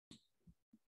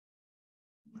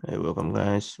Hey, welcome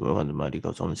guys. Welcome to my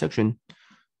Leetcode section.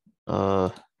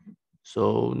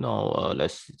 So now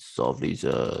let's solve these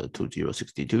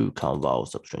 2062 count vowel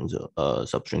substrings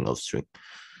substring of string.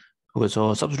 Okay, so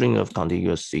a substring of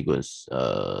contiguous sequence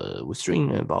with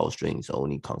string and vowel strings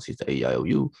only consists A, I, O,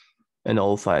 U, and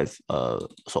all five.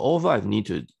 So all five need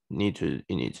to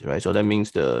init, right? So that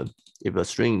means if a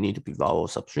string need to be vowel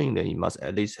substring, then it must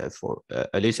at least have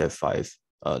five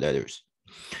letters.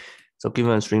 So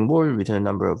given a string word, return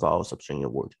number of vowel substring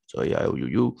word. So A, I, O, U,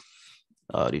 U.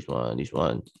 This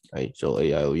one, right? So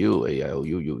A, I, O, U, A, I, O,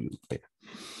 U, U, U. Right?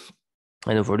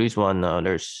 And for this one,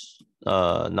 there's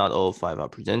not all five are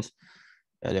present,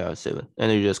 and there are 7,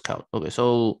 and you just count. Okay,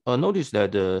 so notice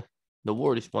that the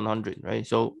word is 100, right?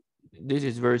 So this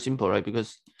is very simple, right?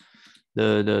 Because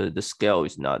the scale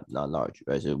is not large,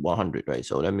 right? So 100, right?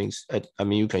 So that means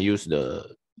you can use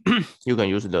the you can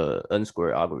use the n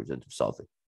square algorithm to solve it,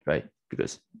 right?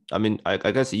 Because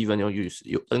I guess even you use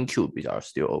your n cube are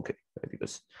still okay, right?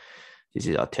 Because this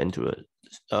is a 10 to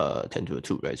a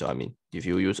 2, right? So if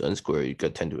you use n square, you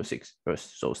get 10 to a 6, right?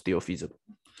 So still feasible.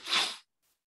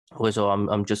 Okay, so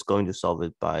I'm just going to solve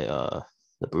it by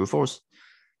the brute force.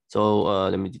 So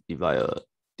let me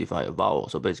define a vowel.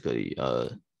 So basically,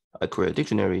 I create a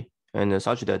dictionary, and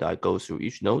such that I go through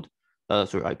each node. I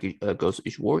go through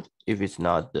each word. If it's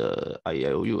not the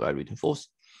I-I-O-U, I return false.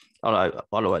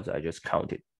 Otherwise, I just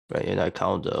count it, right? And I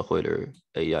count whether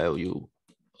A-I-O-U,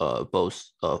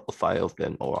 both 5 of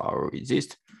them or R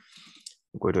exist,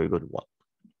 greater or equal to 1.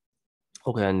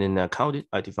 Okay, and then I count it.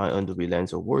 I define n to be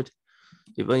length of word.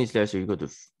 If n is less or equal to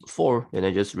 4, then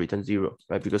I just return 0,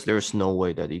 right? Because there's no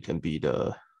way that it can be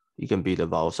the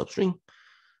vowel substring.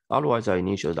 Otherwise, I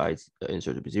initialize the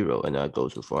answer to be 0, and I go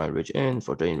to for I range n,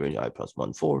 for j in range I plus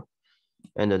 1, 4.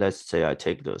 And then let's say I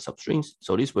take the substrings.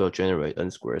 So this will generate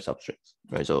n squared substrings,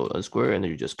 right? So n squared, and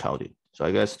then you just count it. So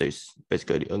I guess there's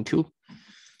basically n cube.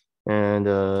 And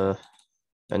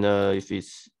if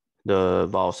it's the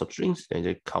vowel substrings, then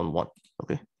they count 1,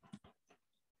 okay?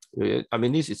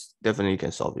 This is definitely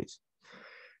can solve this,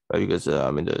 right? Because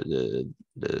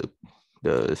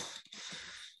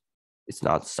it's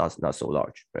not so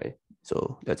large, right?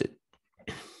 So that's it.